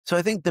So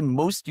I think the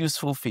most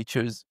useful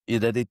features is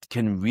that it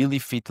can really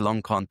fit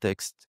long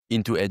context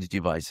into edge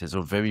devices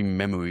or very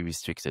memory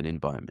restricted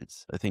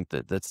environments. I think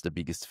that that's the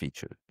biggest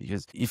feature,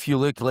 because if you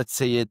look, let's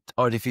say, at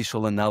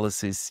artificial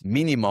analysis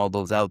mini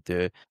models out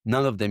there,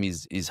 none of them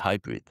is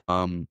hybrid.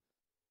 And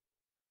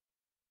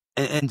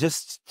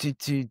just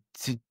to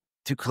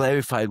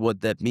clarify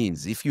what that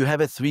means, if you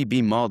have a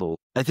 3B model,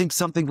 I think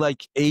something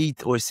like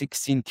 8 or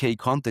 16K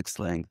context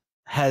length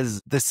has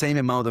the same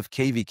amount of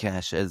KV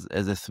cache as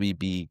a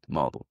 3B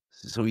model.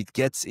 So it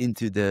gets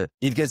the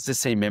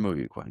same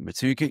memory requirement.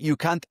 So you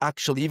can't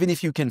actually, even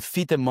if you can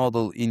fit a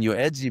model in your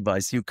edge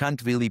device, you can't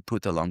really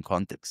put a long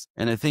context.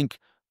 And I think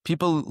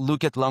people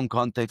look at long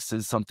context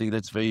as something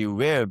that's very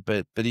rare,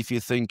 but if you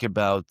think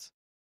about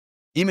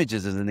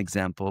images as an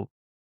example,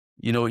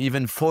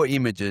 even 4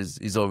 images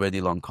is already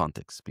long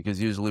context,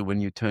 because usually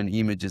when you turn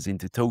images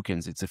into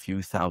tokens, it's a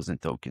few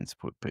thousand tokens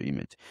per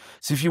image.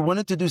 So if you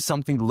wanted to do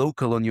something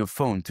local on your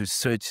phone to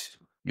search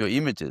your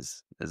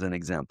images, as an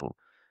example,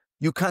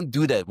 you can't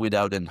do that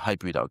without a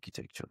hybrid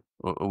architecture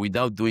or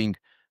without doing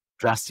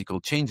drastical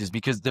changes,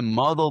 because the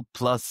model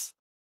plus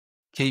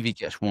KV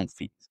cache won't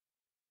fit.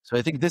 So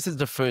I think this is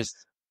the first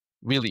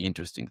really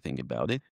interesting thing about it.